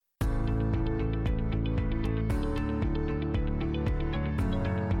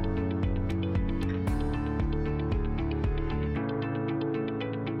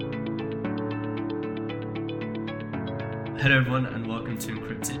Hello everyone and welcome to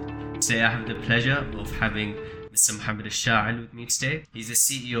Encrypted. Today I have the pleasure of having Mr. Mohammed Shael with me today. He's the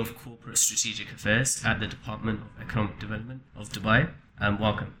CEO of Corporate Strategic Affairs at the Department of Economic Development of Dubai.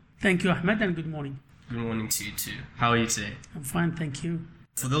 Welcome. Thank you, Ahmed, and good morning. Good morning to you too. How are you today? I'm fine, thank you.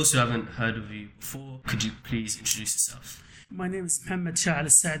 For those who haven't heard of you before, could you please introduce yourself? My name is Mohammed Shael Al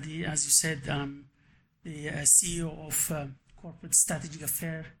Saadi. As you said, I'm the CEO of Corporate Strategic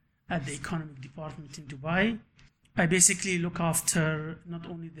Affairs at the Economic Department in Dubai. I basically look after not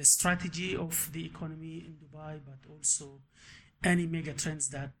only the strategy of the economy in Dubai, but also any mega trends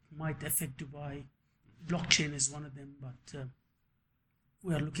that might affect Dubai. Blockchain is one of them, but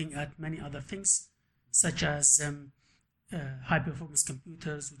we are looking at many other things, such as high-performance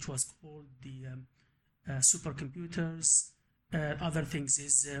computers, which was called the supercomputers. Other things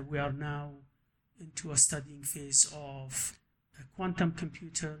is we are now into a studying phase of a quantum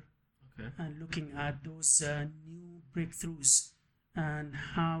computer. Okay. And looking at those new breakthroughs and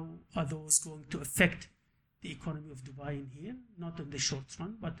how are those going to affect the economy of Dubai in here, not in the short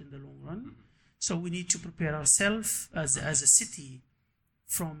run, but in the long run. Mm-hmm. So we need to prepare ourselves as a city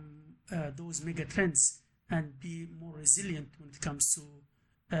from those mega trends and be more resilient when it comes to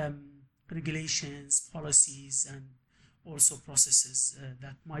regulations, policies, and also processes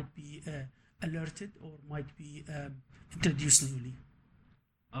that might be alerted or might be introduced newly.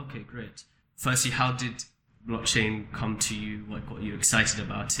 Okay, great. Firstly, how did blockchain come to you? What got you excited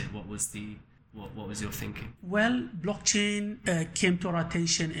about it? What was your thinking? Well, blockchain came to our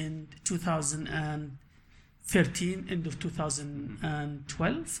attention in 2013, end of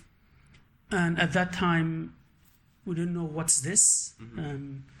 2012, and at that time we didn't know what's this.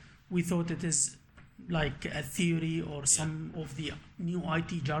 Mm-hmm. We thought it is like a theory or some of the new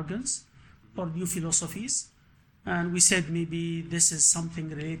IT jargons or new philosophies. And we said maybe this is something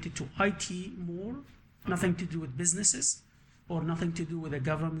related to IT more, nothing to do with businesses or nothing to do with the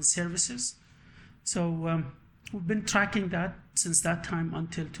government services. So we've been tracking that since that time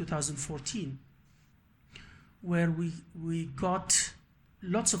until 2014, where we got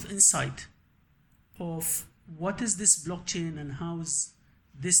lots of insight of what is this blockchain and how is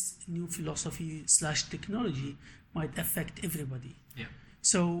this new philosophy / technology might affect everybody. Yeah.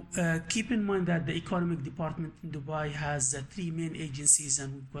 So keep in mind that the economic department in Dubai has 3 main agencies,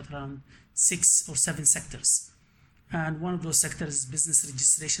 and we've got around 6 or 7 sectors. And one of those sectors is business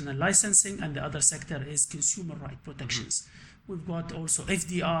registration and licensing, and the other sector is consumer right protections. Mm-hmm. We've got also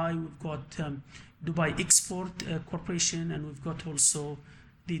FDI, we've got Dubai Export Corporation, and we've got also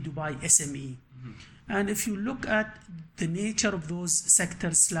the Dubai SME. Mm-hmm. And if you look at the nature of those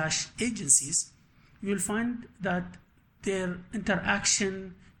sectors / agencies, you'll find that their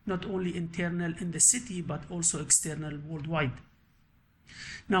interaction, not only internal in the city, but also external worldwide.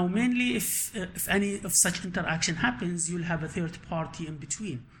 Now, mainly if any of such interaction happens, you'll have a third party in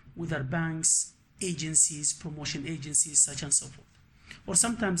between, whether banks, agencies, promotion agencies, such and so forth, or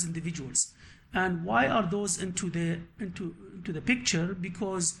sometimes individuals. And why are those into the picture?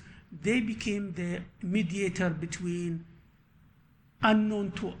 Because they became the mediator between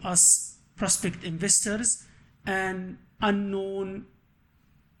unknown to us prospect investors and unknown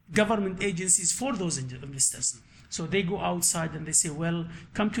government agencies for those investors. So they go outside and they say, well,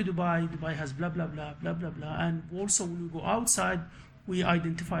 come to Dubai. Dubai has blah, blah, blah, blah, blah, blah. And also when we go outside, we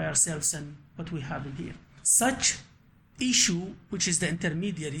identify ourselves and what we have in here. Such issue, which is the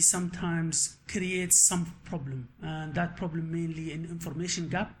intermediary, sometimes creates some problem. And that problem mainly in information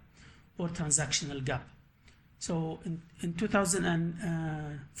gap or transactional gap. So in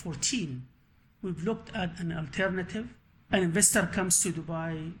 2014, we've looked at an alternative. An investor comes to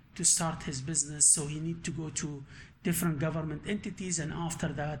Dubai to start his business, so he needs to go to different government entities, and after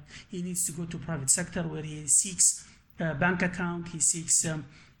that, he needs to go to private sector where he seeks a bank account, he seeks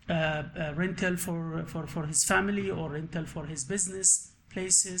rental for his family or rental for his business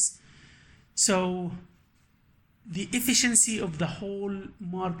places. So the efficiency of the whole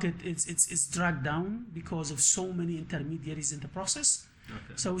market is dragged down because of so many intermediaries in the process.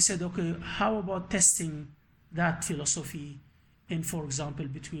 Okay. So we said, okay, how about testing that philosophy in, for example,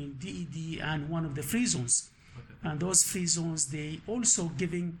 between DED and one of the free zones. Okay. And those free zones, they also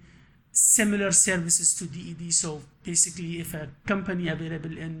giving similar services to DED. So basically, if a company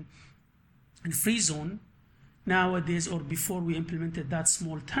available in free zone nowadays or before we implemented that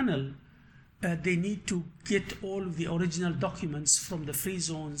small tunnel, they need to get all of the original documents from the free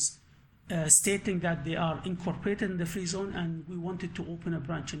zones stating that they are incorporated in the free zone and we wanted to open a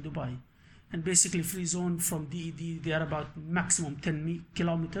branch in Dubai. And basically free zone from DED, they are about maximum 10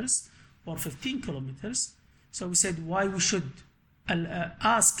 kilometers or 15 kilometers. So we said why we should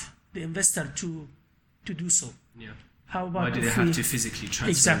ask the investor to do so. Yeah. How about why do they have to physically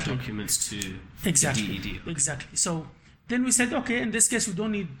transfer documents to the DED? Okay. Exactly. So then we said, okay, in this case we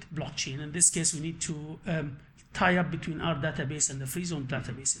don't need blockchain. In this case we need to tie up between our database and the free zone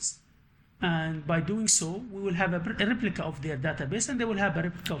databases. And by doing so, we will have a replica of their database, and they will have a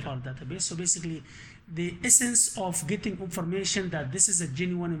replica of our database. So basically, the essence of getting information that this is a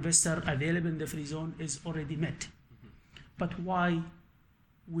genuine investor available in the free zone is already met. But why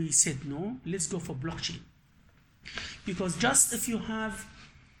we said no? Let's go for blockchain. Because just if you have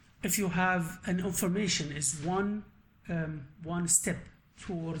an information is one step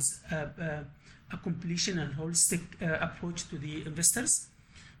towards a completion and holistic approach to the investors.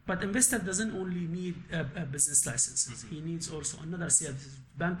 But investor doesn't only need a business licenses. He needs also another services,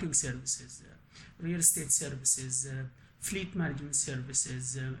 banking services, real estate services, fleet management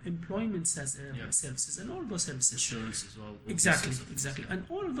services, employment services, and all those services. Insurance as well. Exactly. And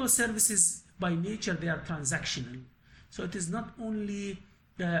all of those services, by nature, they are transactional. So it is not only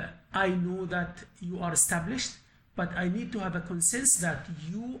I know that you are established, but I need to have a consensus that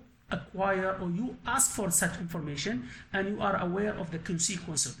you acquire or you ask for such information and you are aware of the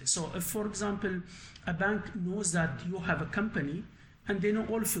consequence of this. So if, for example, a bank knows that you have a company and they know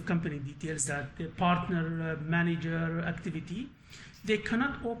all of your company details, that the partner, manager, activity, they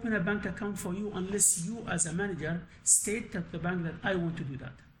cannot open a bank account for you unless you as a manager state at the bank that I want to do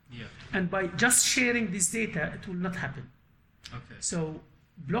that. Yeah. And by just sharing this data, it will not happen. Okay. So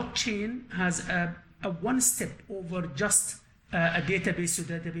blockchain has a one step over just a database to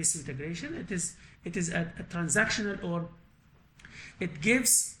database integration. It is a transactional, or it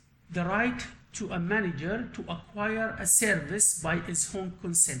gives the right to a manager to acquire a service by his own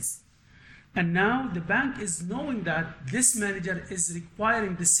consent. And now the bank is knowing that this manager is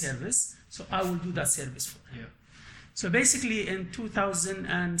requiring this service, so I will do that service for him. Yeah. So basically in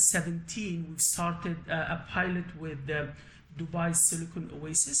 2017, we started a pilot with Dubai Silicon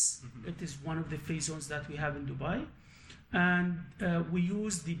Oasis. It is one of the free zones that we have in Dubai. And we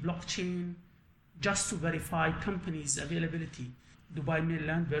use the blockchain just to verify companies' availability, Dubai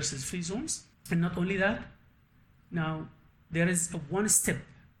mainland versus free zones. And not only that, now there is one step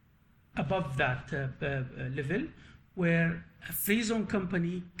above that level where a free zone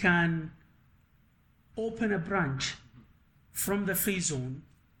company can open a branch from the free zone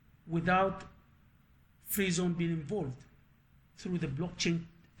without free zone being involved through the blockchain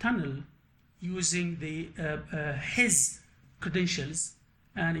tunnel using his credentials,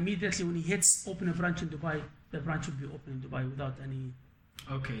 and immediately when he hits open a branch in Dubai, the branch will be open in Dubai without any...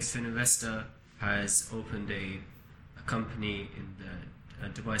 Okay, so an investor has opened a company in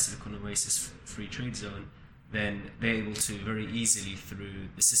the Dubai Silicon Oasis free trade zone, then they're able to very easily, through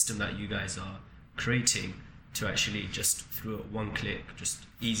the system that you guys are creating, to actually just through one click, just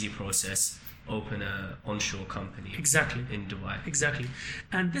easy process, open a onshore company in Dubai. Exactly.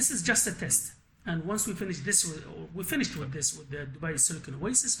 And this is just a test. And once we finish this, we finished with this with the Dubai Silicon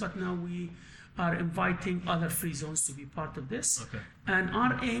Oasis, but now we are inviting other free zones to be part of this. Okay. And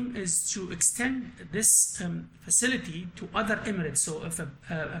our aim is to extend this facility to other Emirates. So if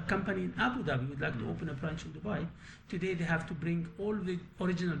a company in Abu Dhabi would like to open a branch in Dubai, today they have to bring all the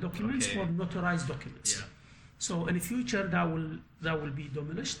original documents or notarized documents. Yeah. So in the future, that will be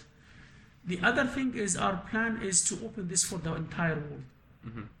demolished. The other thing is our plan is to open this for the entire world.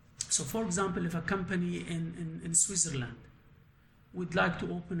 So for example, if a company in Switzerland would like to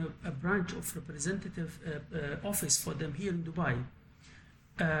open a branch of representative office for them here in Dubai,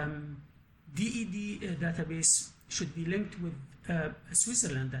 DED database should be linked with a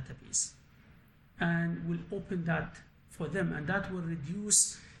Switzerland database, and will open that for them, and that will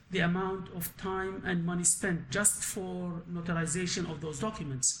reduce the amount of time and money spent just for notarization of those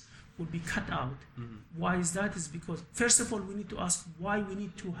documents will be cut out. Why is that? Is because first of all we need to ask why we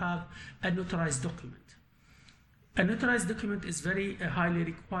need to have a notarized document. A notarized document is very highly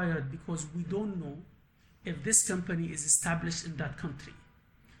required because we don't know if this company is established in that country.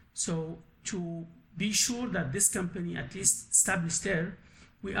 So to be sure that this company at least established there,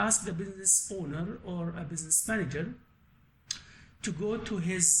 we ask the business owner or a business manager to go to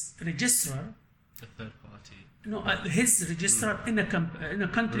his registrar, the third party. No, his registrar in a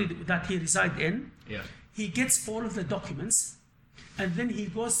country that he resides in. Yeah. He gets all of the documents, and then he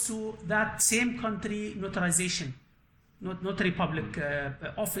goes to that same country notarization, notary public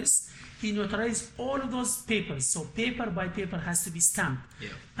office. He notarizes all of those papers. So paper by paper has to be stamped. Yeah.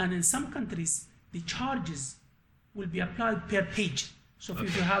 And in some countries, the charges will be applied per page. So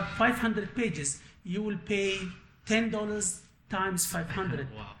if you have 500 pages, you will pay $10 times 500.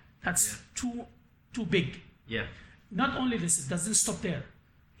 Wow. That's too big. Yeah. Not only this, it doesn't stop there.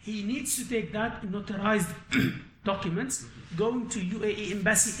 He needs to take that notarized documents going to UAE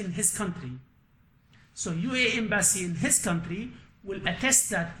embassy in his country. So UAE embassy in his country will attest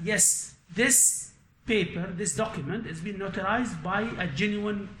that yes, this paper, this document has been notarized by a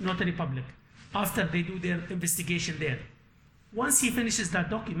genuine notary public after they do their investigation there. Once he finishes that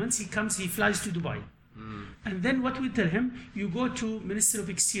document, he flies to Dubai. And then what we tell him, you go to Ministry of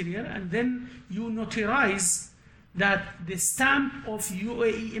Exterior and then you notarize that the stamp of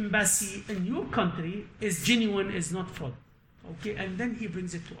UAE embassy in your country is genuine, is not fraud. Okay, and then he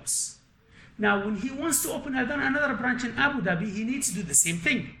brings it to us. Now, when he wants to open another branch in Abu Dhabi, he needs to do the same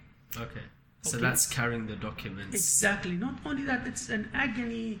thing. Okay, so that's carrying the documents. Exactly. Not only that, it's an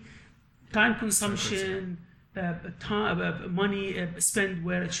agony, time consumption, money spent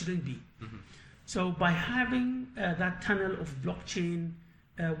where it shouldn't be. So by having that tunnel of blockchain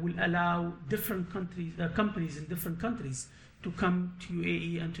will allow different companies in different countries to come to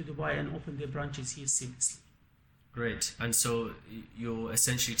UAE and to Dubai and open their branches here seamlessly. Great. And so you're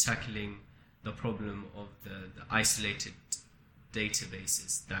essentially tackling the problem of the isolated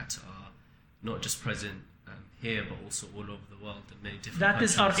databases that are not just present here, but also all over the world in many different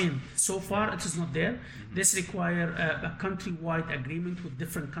countries. That is our aim. So far, it is not there. This requires a country-wide agreement with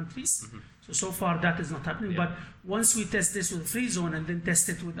different countries. So far, that is not happening. But once we test this with Free Zone and then test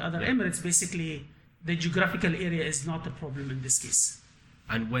it with other Emirates, basically, the geographical area is not a problem in this case.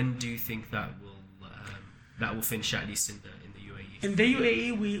 And when do you think that will finish, at least in the UAE? In the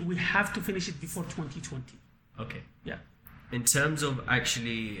UAE, we have to finish it before 2020. Okay. Yeah. In terms of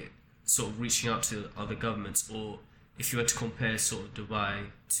actually sort of reaching out to other governments, or if you were to compare sort of Dubai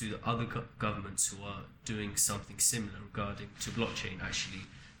to the other governments who are doing something similar regarding to blockchain, actually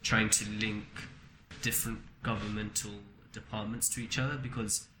trying to link different governmental departments to each other,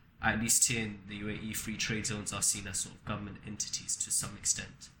 because at least here in the UAE, free trade zones are seen as sort of government entities to some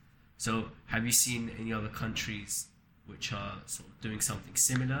extent. So have you seen any other countries which are sort of doing something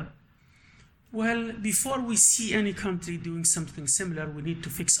similar? Well, before we see any country doing something similar, we need to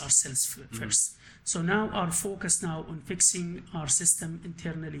fix ourselves first. So now our focus now on fixing our system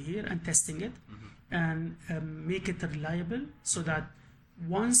internally here and testing it and make it reliable so that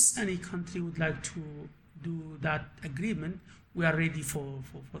once any country would like to do that agreement, we are ready for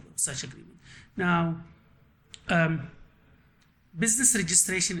such agreement. Now, business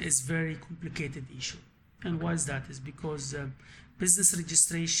registration is a very complicated issue. And why is that? Is because business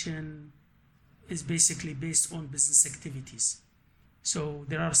registration is basically based on business activities. So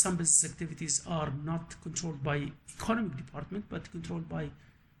there are some business activities are not controlled by economic department, but controlled by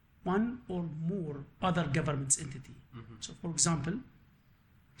one or more other government's entity. So for example,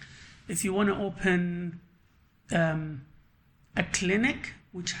 if you want to open a clinic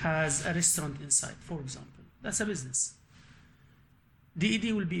which has a restaurant inside, for example, that's a business.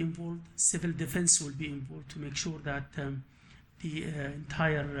 DED will be involved, civil defense will be involved to make sure that the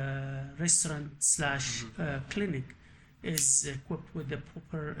entire restaurant / clinic is equipped with the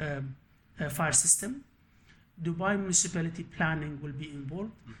proper fire system. Dubai municipality planning will be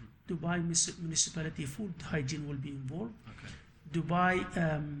involved. Dubai municipality food hygiene will be involved. Dubai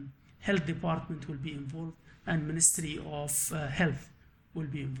health department will be involved, and Ministry of Health will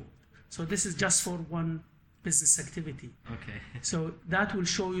be involved. So this is just for one business activity. So that will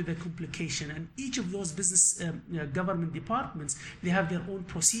show you the complication, and each of those business government departments, they have their own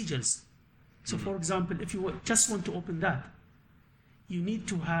procedures. So for example, if you just want to open that, you need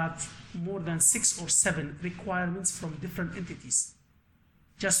to have more than 6 or 7 requirements from different entities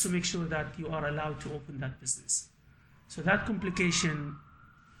just to make sure that you are allowed to open that business. So that complication,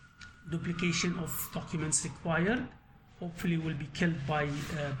 duplication of documents required, hopefully will be killed by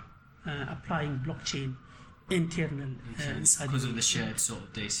applying blockchain internal inside. Because of the shared sort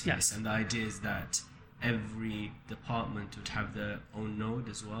of database, and the idea is that every department would have their own node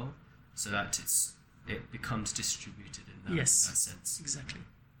as well, so that it becomes distributed in that sense. Exactly.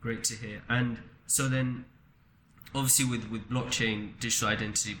 Great to hear. And so then, obviously with blockchain, digital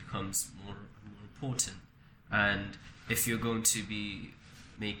identity becomes more important. And if you're going to be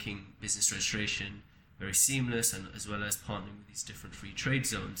making business registration very seamless, and as well as partnering with these different free trade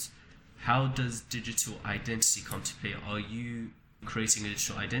zones, how does digital identity come to play? Are you creating a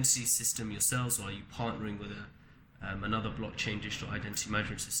digital identity system yourselves, or are you partnering with another blockchain digital identity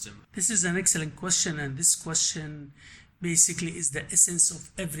management system? This is an excellent question, and this question basically is the essence of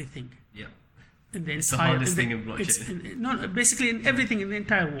everything. Yeah. It's the hardest thing in blockchain. Basically in everything in the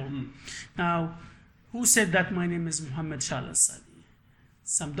entire world. Now, who said that my name is Mohammed Shael Al Saadi?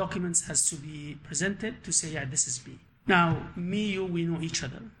 Some documents has to be presented to say, yeah, this is me. Now, me, you, we know each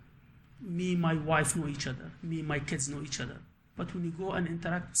other. Me, my wife know each other. Me, my kids know each other. But when you go and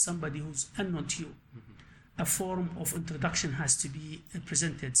interact with somebody who's unknown to you, a form of introduction has to be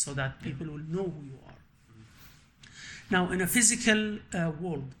presented so that people will know who you are. Now, in a physical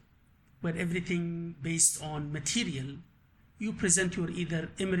world where everything based on material, you present your either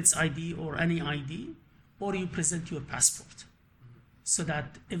Emirates ID or any ID, or you present your passport, so that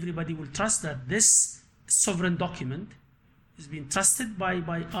everybody will trust that this sovereign document is being trusted by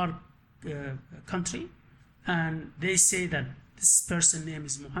our country, and they say that this person's name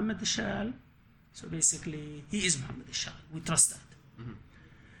is Mohammed Shael, so basically he is Mohammed Shael. We trust that.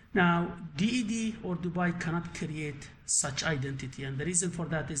 Now, DED or Dubai cannot create such identity, and the reason for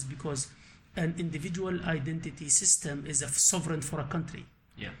that is because an individual identity system is a sovereign for a country.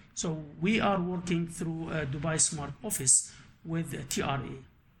 Yeah. So we are working through Dubai Smart Office with TRA.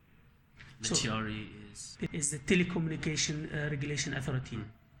 The TRA is the Telecommunication Regulation Authority.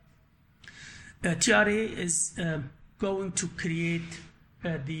 TRA is going to create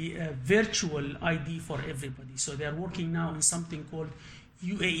the virtual ID for everybody. So they are working now on something called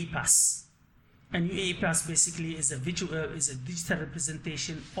UAE Pass. And UAE Pass basically is a digital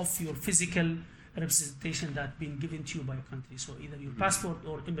representation of your physical representation that's been given to you by a country. So either your passport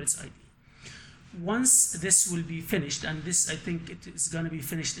or Emirates ID. Once this will be finished, and this I think it is going to be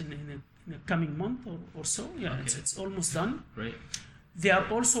finished in a coming month or so. Yeah, okay. It's almost done. Right. They are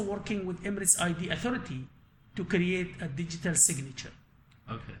also working with Emirates ID Authority to create a digital signature.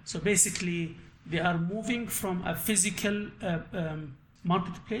 Okay. So basically, they are moving from a physical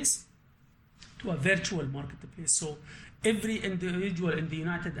marketplace to a virtual marketplace. So every individual in the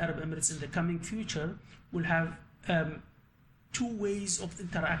United Arab Emirates in the coming future will have two ways of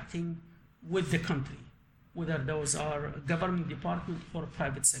interacting with the country, whether those are government department or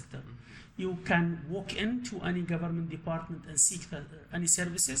private sector. You can walk into any government department and seek any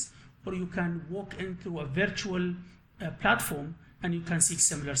services, or you can walk into a virtual platform and you can seek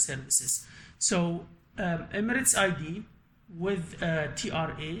similar services. So Emirates ID with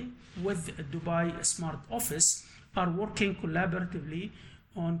TRA, with Dubai Smart Office, are working collaboratively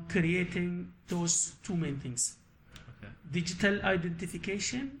on creating those two main things. Okay. Digital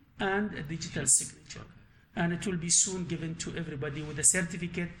identification and a digital signature. Okay. And it will be soon given to everybody with a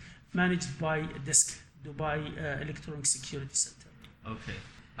certificate managed by DISC, Dubai Electronic Security Center. Okay.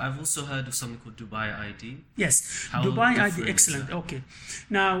 I've also heard of something called Dubai ID. Yes, How Dubai ID, different excellent. Okay.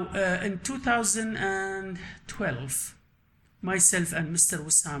 Now, in 2012, myself and Mr.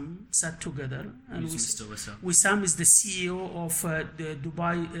 Wissam sat together. And Who's Mr. Wissam? Wissam is the CEO of the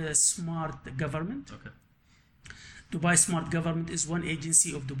Dubai Smart Government. Okay. Dubai Smart Government is one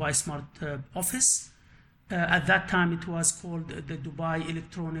agency of Dubai Smart Office. At that time, it was called the Dubai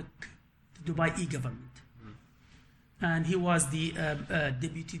E-Government. And he was the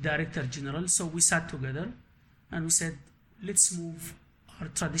Deputy Director General. So we sat together and we said, let's move our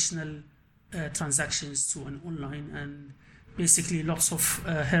traditional transactions to an online. And basically lots of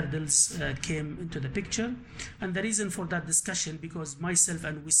hurdles came into the picture. And the reason for that discussion, because myself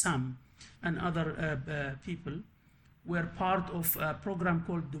and Wissam and other people were part of a program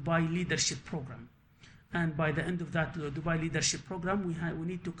called Dubai Leadership Program. And by the end of that Dubai Leadership Program, we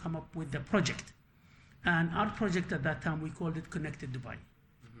need to come up with the project. And our project at that time, we called it Connected Dubai.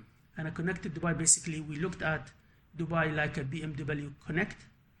 And a Connected Dubai, basically, we looked at Dubai like a BMW Connect.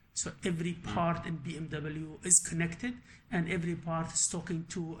 So every part in BMW is connected, and every part is talking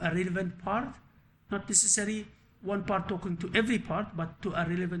to a relevant part. Not necessarily one part talking to every part, but to a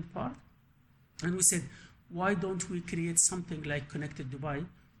relevant part. And we said, why don't we create something like Connected Dubai,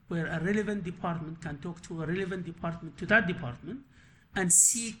 where a relevant department can talk to a relevant department to that department and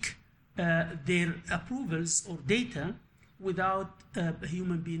seek their approvals or data without a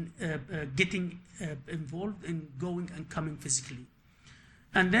human being getting involved in going and coming physically.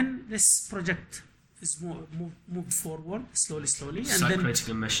 And then this project is moved forward slowly. It's and like then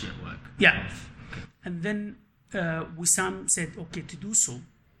creating a mesh network. Yeah. Okay. And then Wissam said, okay, to do so,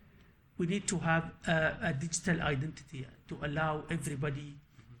 we need to have a digital identity to allow everybody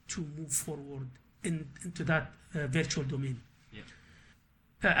to move forward into that virtual domain. Yeah.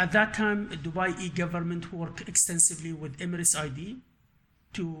 At that time, Dubai e-government worked extensively with Emirates ID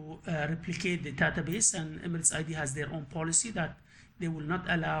to replicate the database, and Emirates ID has their own policy that they will not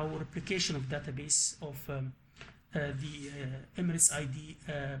allow replication of database of the Emirates ID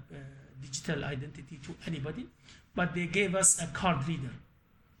digital identity to anybody, but they gave us a card reader.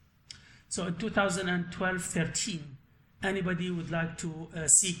 So in 2012-13, anybody would like to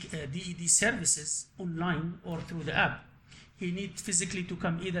seek DED services online or through the app, he needs physically to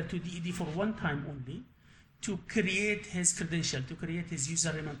come either to DED for one time only to create his credential, to create his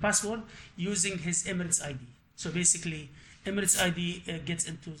username and password using his Emirates ID. So basically, Emirates ID gets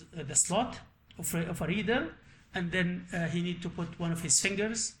into the slot of a reader, and then he need to put one of his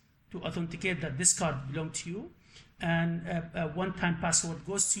fingers to authenticate that this card belongs to you, and a one-time password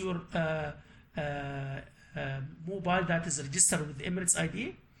goes to your mobile that is registered with the Emirates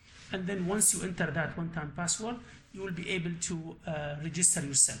ID, and then once you enter that one-time password, you will be able to register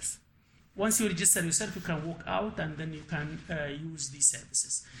yourself. Once you register yourself, you can walk out and then you can use these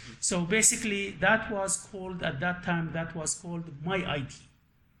services. So basically, that was called, at that time, that was called My ID.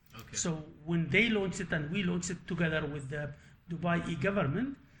 Okay. So when they launched it and we launched it together with the Dubai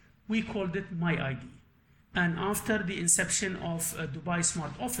e-government, we called it My ID. And after the inception of Dubai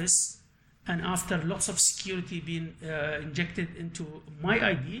Smart Office, and after lots of security being injected into My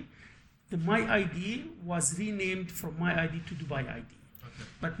ID, the My ID was renamed from My ID to Dubai ID. Okay.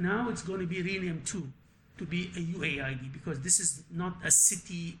 But now it's going to be renamed too, to be a UAE ID, because this is not a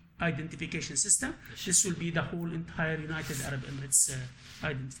city identification system. This will be the whole entire United Arab Emirates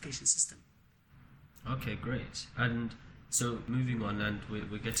identification system. Okay, great. And so moving on, and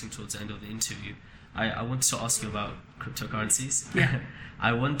we're getting towards the end of the interview, I wanted to ask you about cryptocurrencies. Yeah.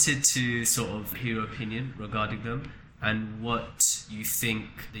 I wanted to sort of hear your opinion regarding them and what you think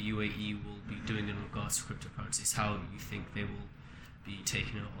the UAE will be doing in regards to cryptocurrencies, how you think they will be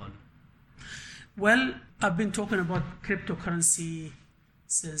taking it on. Well, I've been talking about cryptocurrency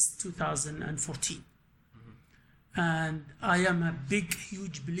since 2014. Mm-hmm. And I am a big,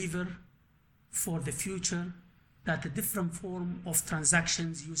 huge believer for the future that a different form of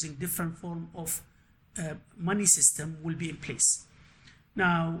transactions using different form of money system will be in place.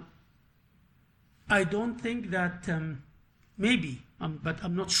 Now, I don't think that maybe, but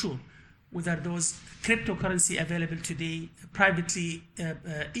I'm not sure whether those cryptocurrency available today, privately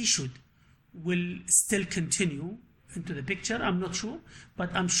issued, will still continue into the picture. I'm not sure,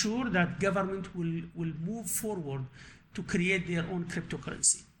 but I'm sure that government will move forward to create their own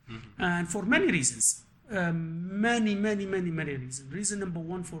cryptocurrency. Mm-hmm. And for many reasons, many reasons. Reason number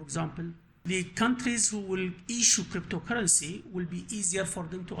one, for example, the countries who will issue cryptocurrency will be easier for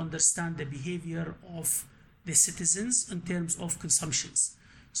them to understand the behavior of the citizens in terms of consumptions.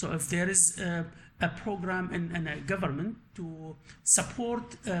 So if there is a program in a government to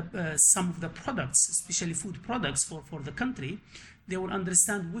support some of the products, especially food products for the country, they will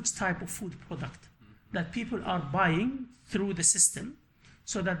understand which type of food product that people are buying through the system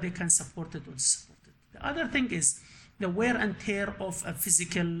so that they can support it or support it. The other thing is the wear and tear of a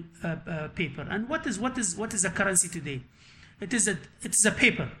physical paper. And what is a currency today? It is a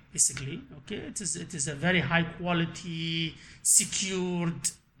paper, basically. Okay, it is a very high quality, secured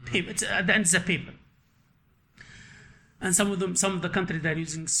paper. At the end, it's a paper. And some of the countries are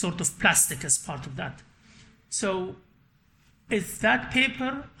using sort of plastic as part of that. So, if that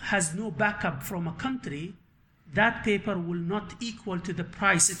paper has no backup from a country, that paper will not equal to the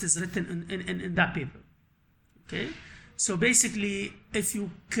price it is written in that paper. Okay. So basically, if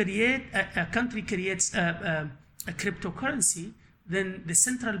you create a country creates a cryptocurrency, then the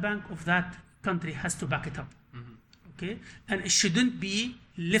central bank of that country has to back it up. Mm-hmm. Okay, and it shouldn't be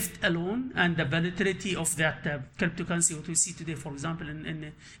left alone. And the volatility of that cryptocurrency, what we see today, for example,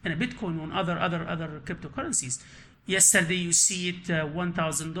 in a Bitcoin or other cryptocurrencies. Yesterday you see it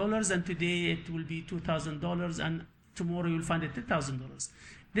 $1,000, and today it will be $2,000, and tomorrow you'll find it $3,000.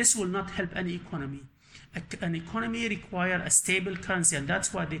 This will not help any economy. An economy requires a stable currency, and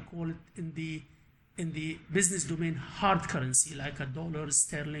that's why they call it in the business domain hard currency, like a dollar,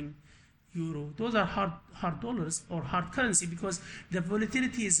 sterling, euro. Those are hard dollars or hard currency because the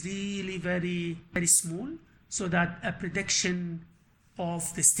volatility is really very, very small, so that a prediction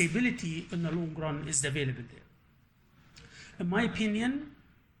of the stability in the long run is available there. In my opinion,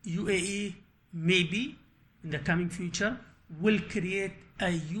 UAE maybe in the coming future will create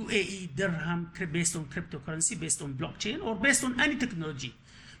a UAE dirham based on cryptocurrency, based on blockchain, or based on any technology.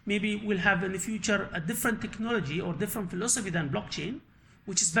 Maybe we'll have in the future a different technology or different philosophy than blockchain,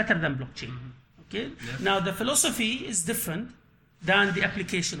 which is better than blockchain. Mm-hmm. Okay. Yeah. Now the philosophy is different than the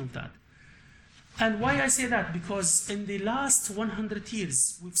application of that. And why I say that? Because in the last 100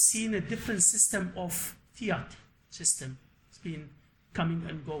 years, we've seen a different system of fiat system. It's been coming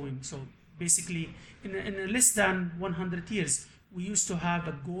and going. So basically, in less than 100 years, we used to have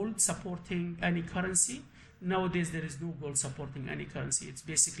a gold supporting any currency. Nowadays, there is no gold supporting any currency. It's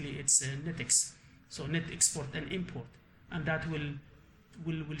basically NETX, so net export and import, and that will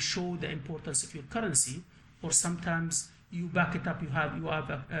show the importance of your currency. Or sometimes you back it up. You have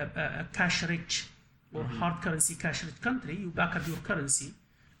a cash-rich or hard currency cash-rich country. You back up your currency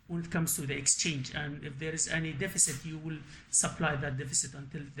when it comes to the exchange, and if there is any deficit, you will supply that deficit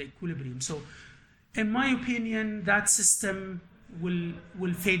until the equilibrium. So, in my opinion, that system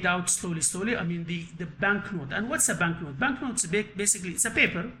will fade out slowly. I mean, the banknote. And what's a banknote? Banknotes basically it's a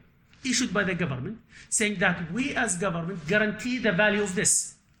paper issued by the government saying that we as government guarantee the value of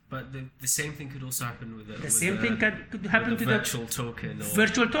this. But the same thing could also happen with the same thing could happen to virtual token. Or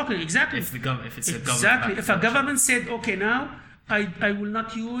virtual token, exactly. If it's a government. Exactly. If a government said, okay, now I will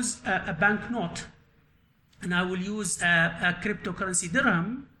not use a banknote, and I will use a cryptocurrency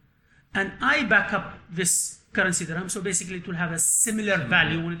dirham, and I back up this currency dirham, so basically it will have a similar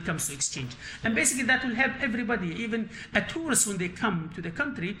value when it comes to exchange. And basically that will help everybody, even a tourist when they come to the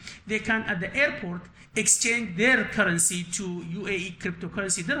country, they can at the airport exchange their currency to UAE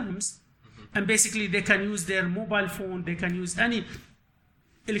cryptocurrency dirhams, and basically they can use their mobile phone, they can use any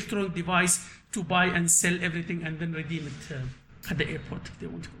electronic device to buy and sell everything and then redeem it at the airport if they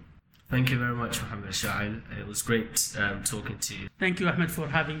want to go. Thank you very much, Mohammed Shael. It was great talking to you. Thank you, Ahmed, for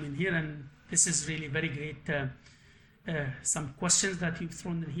having me here, and this is really very great. Some questions that you've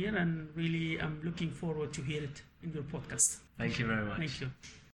thrown in here, and really I'm looking forward to hear it in your podcast. Thank you very much. Thank you.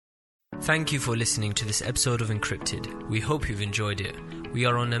 Thank you for listening to this episode of Encrypted. We hope you've enjoyed it. We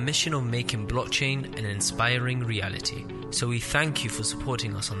are on a mission of making blockchain an inspiring reality, so we thank you for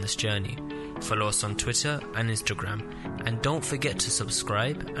supporting us on this journey. Follow us on Twitter and Instagram, and don't forget to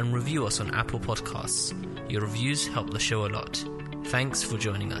subscribe and review us on Apple Podcasts. Your reviews help the show a lot. Thanks for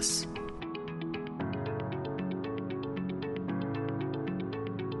joining us.